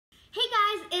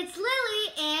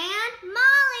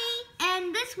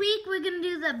this week we're gonna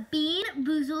do the Bean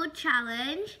Boozled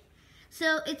challenge.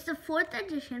 So it's the 4th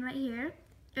edition right here.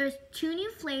 There's 2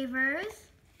 new flavors,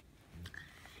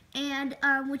 and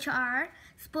which are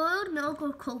spoiled milk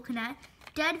or coconut,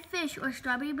 dead fish or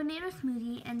strawberry banana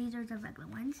smoothie, and these are the regular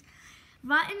ones.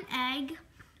 Rotten egg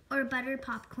or buttered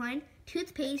popcorn,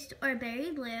 toothpaste or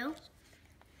berry blue,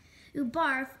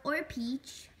 barf or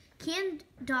peach, canned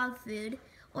dog food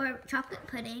or chocolate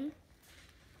pudding,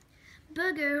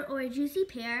 burger or juicy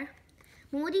pear,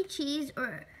 moldy cheese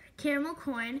or caramel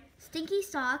corn, stinky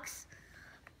socks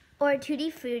or tutti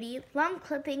frutti, long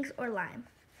clippings or lime.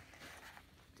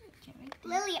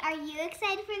 Lily, are you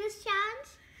excited for this challenge?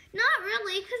 Not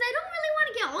really, because I don't really want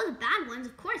to get all the bad ones.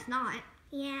 Of course not.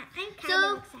 Yeah, I'm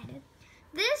kind of excited.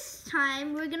 This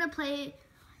time we're going to play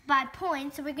by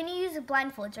points, so we're going to use the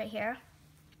blindfolds right here.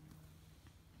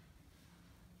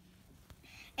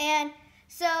 And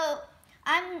so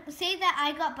say that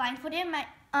I got blindfolded.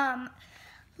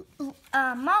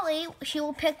 Molly, she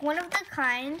will pick one of the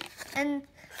kind and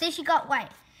say she got white.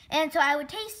 And so I would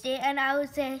taste it, and I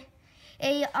would say,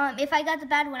 if I got the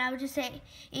bad one, I would just say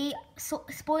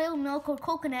spoiled milk or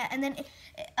coconut, and then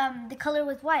the color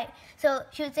was white. So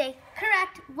she would say,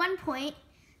 correct, 1 point.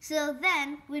 So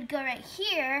then we'd go right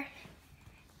here.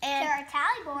 And to our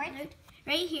tally board.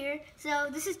 Right here. So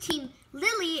this is Team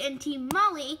Lily and Team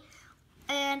Molly.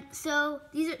 And so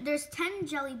there's 10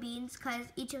 jelly beans because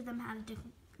each of them have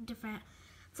different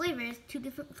flavors, 2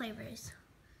 different flavors.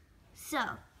 So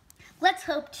let's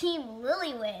hope Team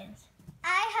Lily wins.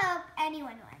 I hope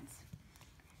anyone wins.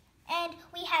 And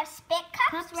we have spit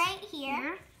cups right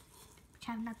here, which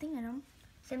have nothing in them.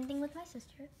 Same thing with my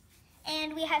sister.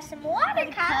 And we have some water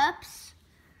cups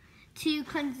to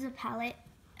cleanse the palate,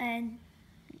 and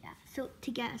yeah, so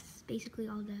to guess basically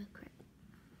all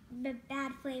the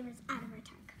bad flavors out of our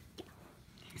tongue. Yeah.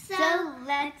 So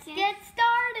let's get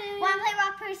started. Want to play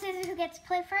rock, paper, scissors? Who gets to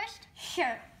play first?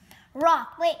 Sure.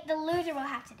 Rock. Wait, the loser will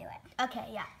have to do it. Okay,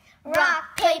 yeah.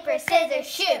 Rock, paper, scissors,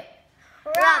 shoot.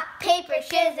 Rock, paper,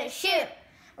 scissors, shoot.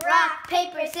 Rock,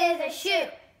 paper, scissors,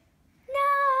 shoot.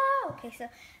 No. Okay,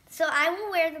 so I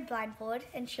will wear the blindfold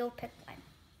and she'll pick one.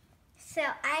 So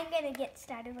I'm going to get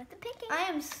started with the picking. I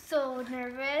am so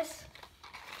nervous.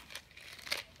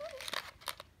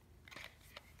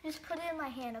 Just put it in my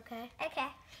hand, okay? Okay.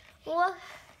 Well,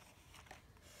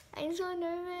 I'm so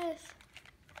nervous.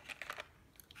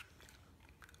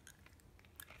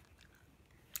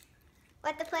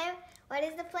 What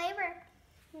is the flavor?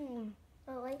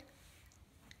 Lily.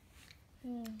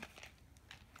 And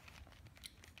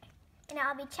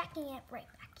I'll be checking it right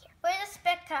back here. Where's the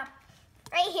spit cup?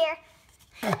 Right here.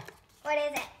 What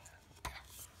is it?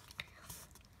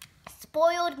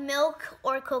 Spoiled milk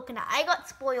or coconut. I got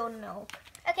spoiled milk.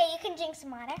 Okay, you can drink some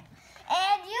water.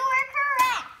 And you were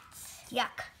correct.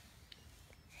 Yuck.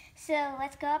 So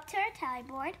let's go up to our tally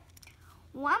board.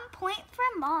 1 point for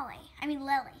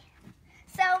Lily.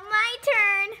 So my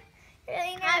turn.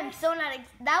 Really nervous. I'm so not.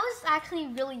 That was actually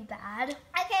really bad.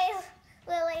 Okay,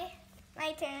 Lily,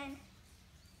 my turn.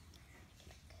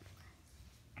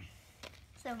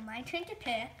 So my turn to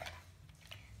pick.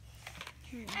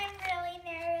 I'm really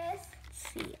nervous. Let's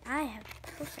see, I have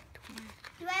a perfect one.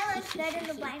 Do I look good in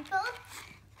the blindfold?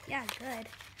 Yeah, good.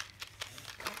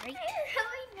 Great. I'm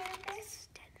really nervous.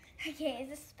 Okay, is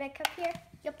this spit cup here?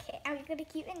 Okay, I'm gonna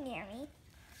keep it near me.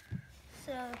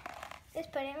 So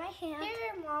just put it in my hand.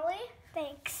 Here, Molly.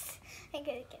 Thanks. I'm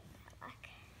gonna get that back.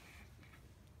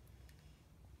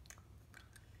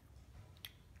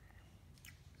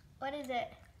 What is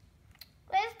it?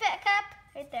 Where's spit cup?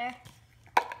 Right there.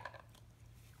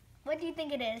 What do you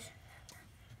think it is?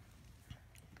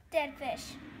 Dead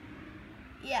fish.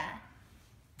 Yeah.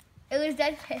 It was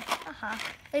dead fish.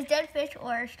 It was dead fish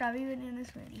or strawberry banana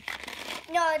smoothie.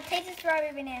 No, it tastes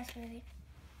strawberry banana smoothie.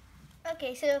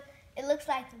 Okay, so it looks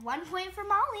like 1 point for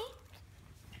Molly.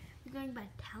 We're going by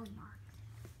tally marks.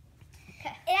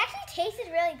 Okay. It actually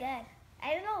tasted really good.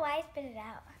 I don't know why I spit it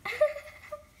out.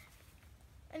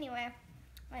 Anyway,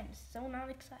 I'm so not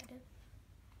excited.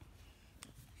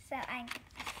 So I'm gonna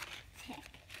pick.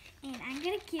 And I'm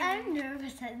gonna keep I'm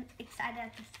nervous and excited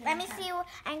at the same Let me time. see.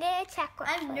 I'm gonna check what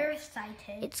I'm flavor. nervous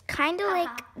excited. It's kind of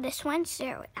like this one.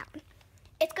 Share with that one.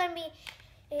 It's gonna be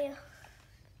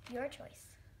your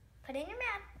choice. Put it in your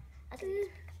mouth.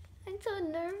 I'm so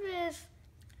nervous.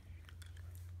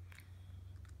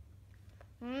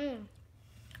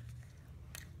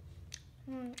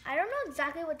 I don't know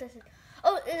exactly what this is.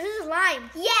 Oh, this is lime.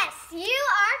 Yes, you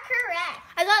are correct.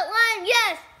 I got lime,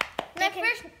 yes. My Okay.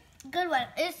 first good one.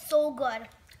 It's so good.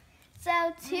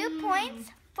 So 2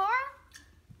 points for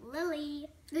Lily.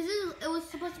 It was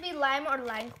supposed to be lime or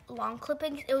long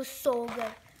clippings. It was so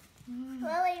good.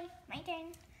 Lily, my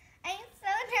turn. I'm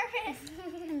so nervous.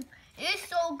 It is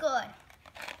so good.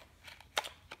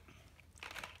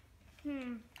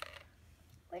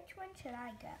 Which one should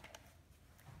I get?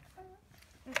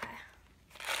 Okay.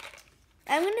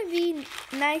 I'm going to be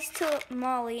nice to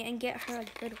Molly and get her a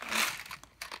good one.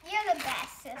 You're the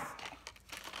best, sister.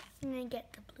 I'm going to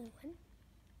get the blue one.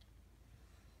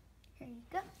 Here you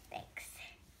go. Thanks.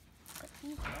 Put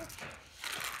these there.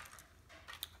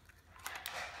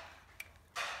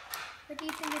 What do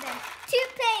you think it is?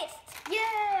 Toothpaste!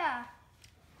 Yeah!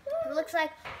 It looks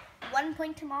like 1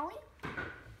 point to Molly.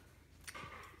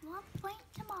 1 point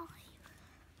to Molly.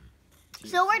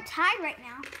 So we're tied right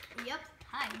now. Yep,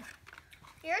 tied.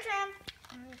 Your turn.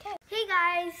 Okay. Hey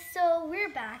guys, so we're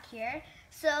back here.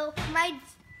 So my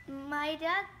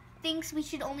dad thinks we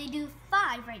should only do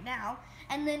 5 right now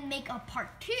and then make a part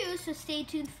 2, so stay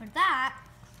tuned for that.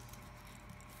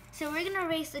 So we're gonna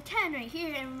erase the 10 right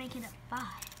here and make it a 5.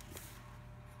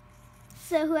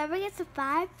 So whoever gets the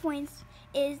 5 points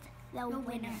is the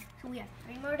winner. So we have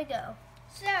 3 more to go.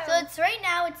 So it's right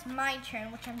now it's my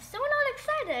turn, which I'm so not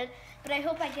excited, but I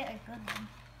hope I get a good one.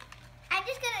 I'm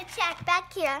just gonna check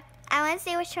back here. I want to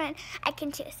see which one I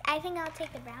can choose. I think I'll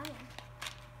take the brown one.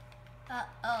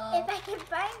 Uh-oh. If I can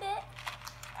find it.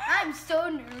 I'm so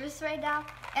nervous right now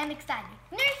and excited.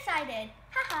 Nearsighted.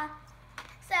 Haha.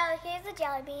 So here's the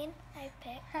jelly bean I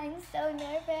picked. I'm so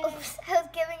nervous. Oops, I was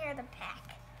giving her the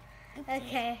pack.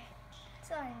 Okay.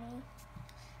 Sorry, me.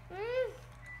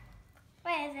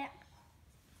 What is it?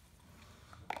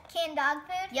 Canned dog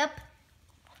food? Yep.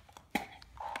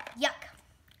 Yuck.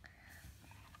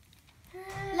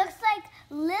 Looks like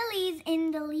Lily's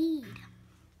in the lead.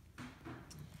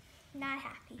 Not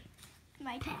happy.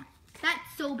 My turn.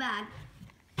 That's so bad.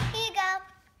 Here you go.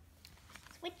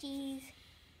 Switchies.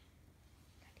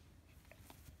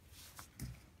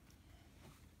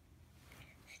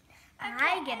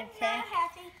 I get a pick. I'm not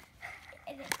happy.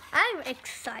 I'm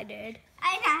excited.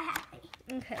 I'm not happy.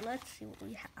 Okay, let's see what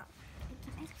we have.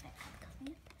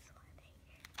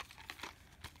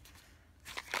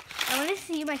 I want to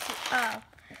see my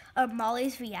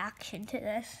Molly's reaction to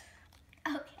this.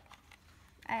 Okay.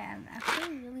 I am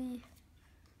actually really.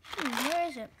 Where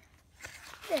is it?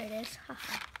 There it is.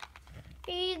 Haha.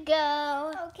 Here you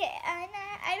go. Okay, I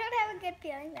don't have a good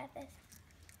feeling about this.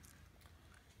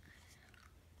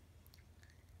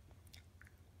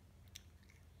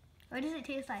 What does it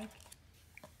taste like?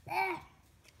 Where is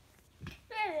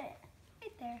it?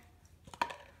 Right there.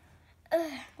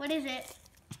 What is it?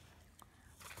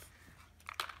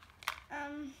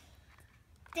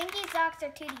 Dinky socks are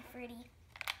tutti frutti.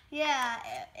 Yeah,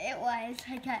 it was,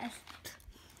 I guess.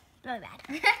 Really bad.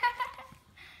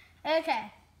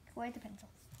 Okay, where's the pencil?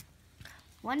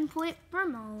 1 point for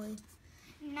Molly.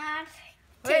 Not.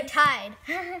 We're tied.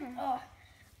 Oh,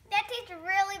 that tastes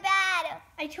really bad.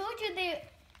 I told you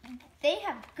they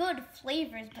have good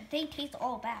flavors, but they taste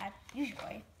all bad,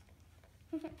 usually.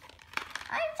 I'm so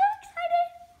excited.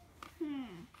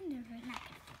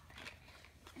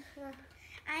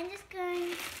 I'm just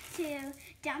going to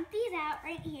dump these out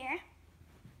right here.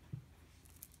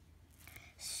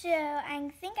 So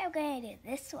I think I'm going to do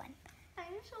this one.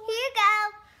 I'm so Here you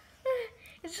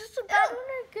go. Is this a bad one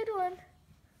or a good one?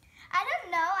 I don't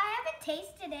know. I haven't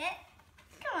tasted it.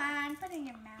 Come on, put it in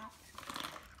your mouth.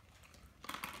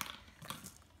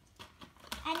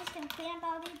 I'm just going to clean up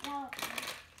all these gelatin.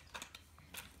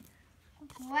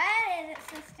 What is it,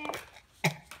 sister?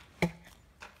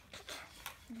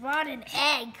 Rotten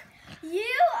egg.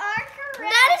 You are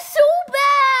correct. That is so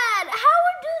bad. How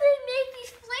do they make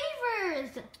these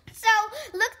flavors? So,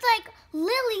 looks like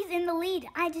Lily's in the lead.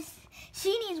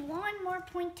 She needs 1 more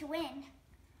point to win.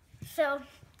 So,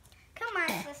 come on,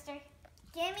 sister.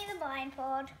 Give me the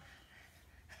blindfold.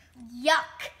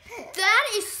 Yuck. That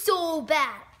is so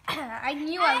bad. I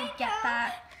knew I would get know.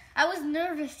 that. I was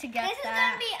nervous to get This is that.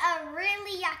 going to be a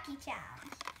really yucky challenge.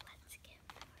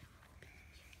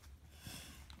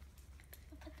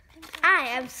 I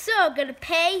am so gonna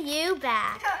pay you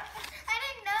back. I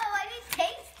didn't know. I didn't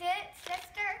taste it,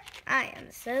 sister. I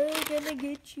am so gonna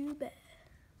get you back.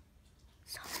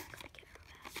 So I'm gonna get her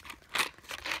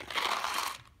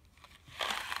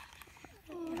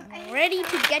back. I'm ready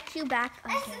to get you back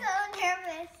I'm again. so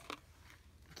nervous.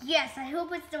 Yes, I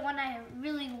hope it's the one I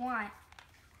really want.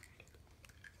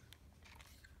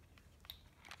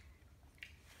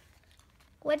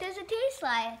 What does it taste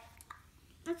like?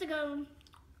 Let's go.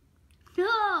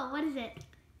 No, what is it?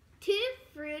 Tutti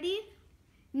fruity?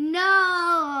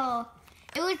 No,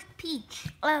 it was peach.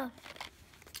 Oh.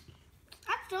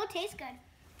 That still tastes good.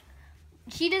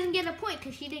 She doesn't get a point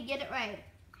because she didn't get it right.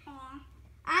 Aw.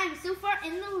 I'm so far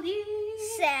in the lead.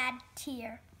 Sad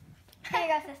tear. Here you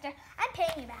go, sister. I'm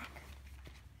paying you back.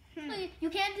 You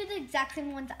can't do the exact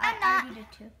same ones I'm I not. already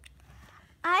did too.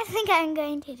 I think I'm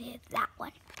going to do that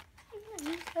one.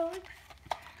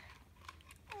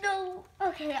 No.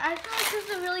 Okay, I feel like this is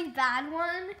a really bad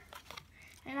one.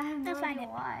 And I have no Let's find idea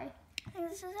it. why. I think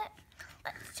this is it.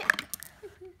 Let's check.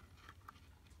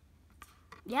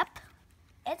 Yep.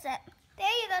 It's it. There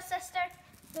you go, sister.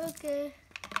 Okay.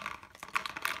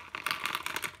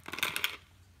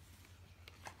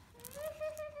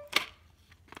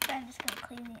 So I'm just going to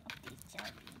clean up these jelly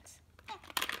beans.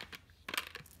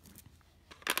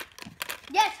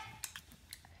 Yes.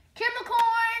 Caramel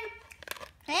corn.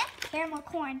 Eh? Caramel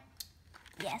corn.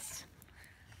 Yes.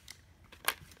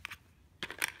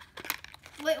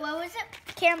 Wait, what was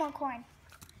it? Caramel corn.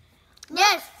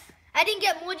 Yes. I didn't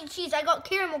get moldy cheese. I got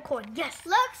caramel corn. Yes.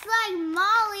 Looks like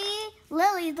Molly,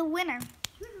 Lily's the winner.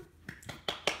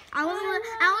 I was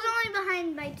only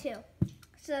behind by 2.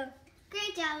 So,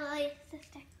 great job, Lily,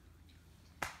 sister.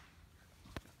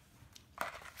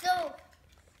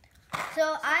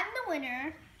 So I'm the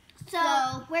winner. So,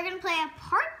 we're going to play a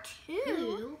part 2.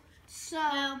 2. So,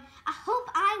 I hope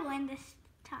I win this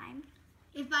time.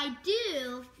 If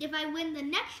I win the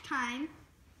next time,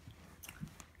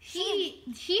 she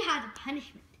has a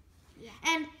punishment. Yeah.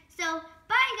 And so,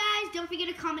 bye guys. Don't forget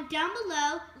to comment down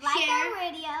below, Like share,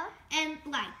 our video. and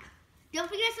like. Don't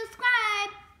forget to subscribe.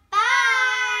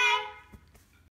 Bye!